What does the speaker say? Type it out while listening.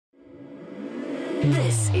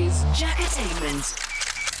This is Jacatainment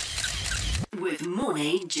with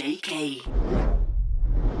MornéJK.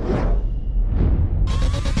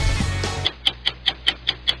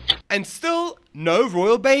 And still, no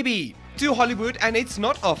royal baby. To Hollywood, and it's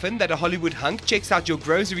not often that a Hollywood hunk checks out your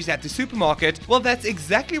groceries at the supermarket. Well, that's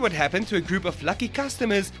exactly what happened to a group of lucky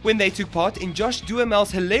customers when they took part in Josh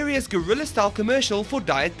Duhamel's hilarious gorilla-style commercial for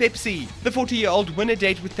Diet Pepsi. The 40-year-old winner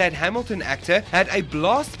date with that Hamilton actor had a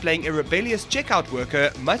blast playing a rebellious checkout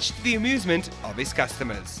worker, much to the amusement of his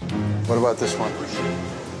customers. What about this one?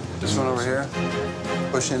 This one over here?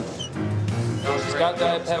 Push in. It's got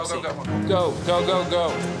Diet Pepsi. Go, go, go,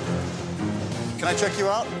 go. Can I check you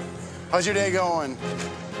out? How's your day going?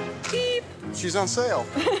 Beep. She's on sale.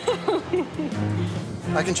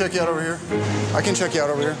 I can check you out over here. I can check you out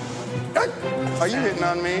over here. Are you hitting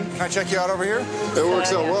on me? Can I check you out over here? It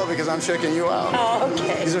works out well because I'm checking you out. Oh,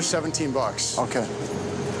 okay. These are $17. Okay.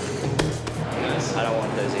 I don't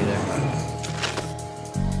want those either.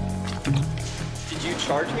 Did you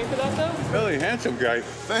charge me for that, though? Really handsome guy.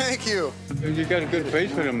 Thank you. You got a good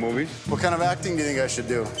face for the movies. What kind of acting do you think I should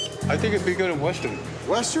do? I think it'd be good in Western.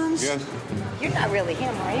 Westerns? Yes. You're not really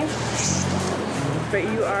him, are you? But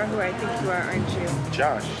you are who I think you are, aren't you?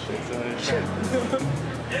 Josh.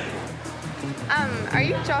 Are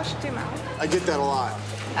you Josh Duhamel? I get that a lot.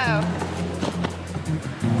 Oh.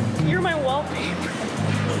 You're my wallpaper.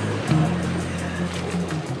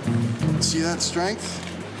 See that strength?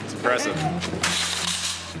 It's impressive.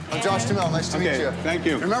 I'm Josh Duhamel. Nice to meet you. Thank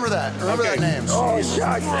you. Remember that. Remember that name. Oh,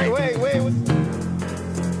 Josh. Wait.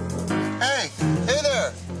 Hey, hey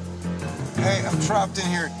there. Hey, I'm trapped in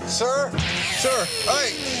here. Sir? Sir,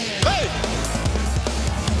 hey, hey!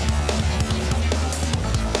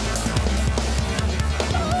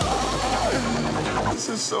 This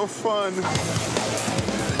is so fun.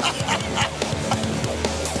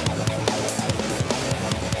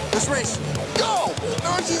 This race, go!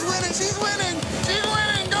 No, she's winning, she's winning! She's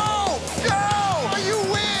winning, go! Go! Oh, you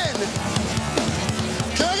win!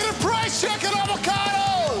 Can I get a price check on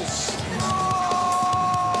avocados?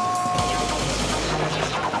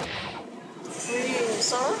 For you,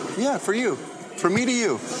 sir? Yeah, for you. From me to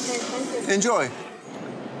you. Okay, thank you. Enjoy.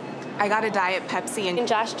 I got a Diet Pepsi and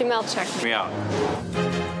Josh Duhamel checked Me out.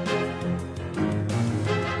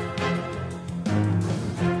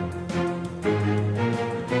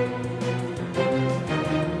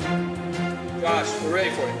 Josh, we're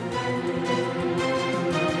ready for it.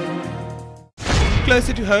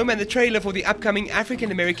 Closer to home, and the trailer for the upcoming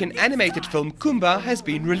African-American animated film Khumba has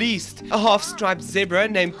been released. A half-striped zebra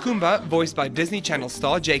named Khumba, voiced by Disney Channel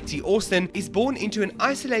star Jake T. Austin, is born into an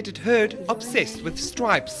isolated herd obsessed with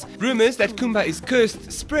stripes. Rumors that Khumba is cursed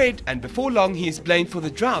spread, and before long he is blamed for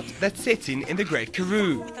the drought that sets in the Great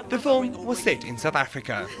Karoo. The film was set in South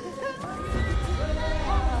Africa.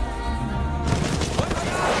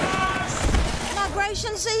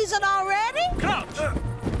 Migration season already?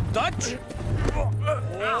 Dutch.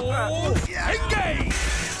 Oh, engage!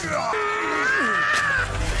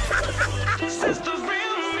 Sisters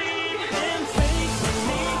real me and fake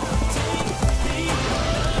me.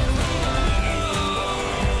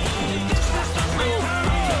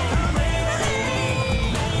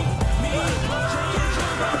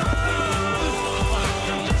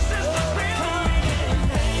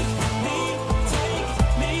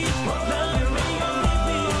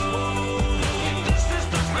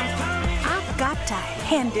 Got to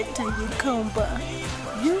hand it to you, Khumba.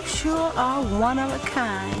 You sure are one of a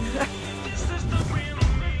kind.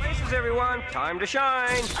 Faces, everyone. Time to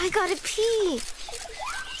shine. I gotta pee.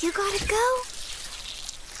 You gotta go?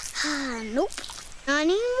 Nope. Not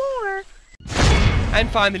anymore. And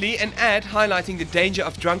finally, an ad highlighting the danger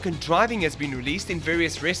of drunken driving has been released in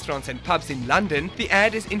various restaurants and pubs in London. The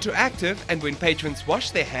ad is interactive, and when patrons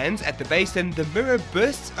wash their hands at the basin, the mirror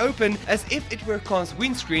bursts open as if it were a car's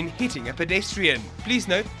windscreen hitting a pedestrian. Please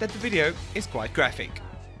note that the video is quite graphic.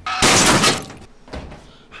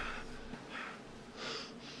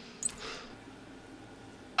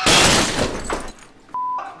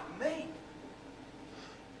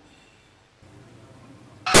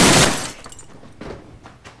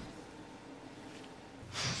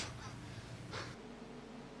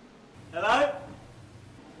 Hello?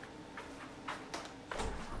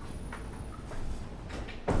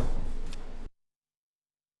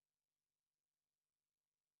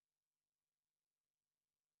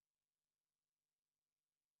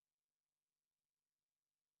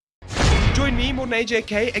 Join me,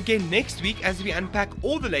 MornéJK, again next week as we unpack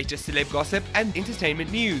all the latest celeb gossip and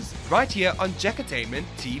entertainment news, right here on Jacatainment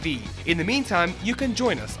TV. In the meantime, you can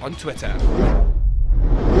join us on Twitter.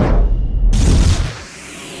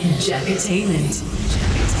 Jacatainment.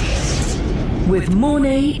 With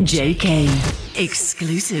MornéJK.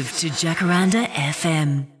 Exclusive to Jacaranda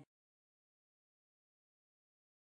FM.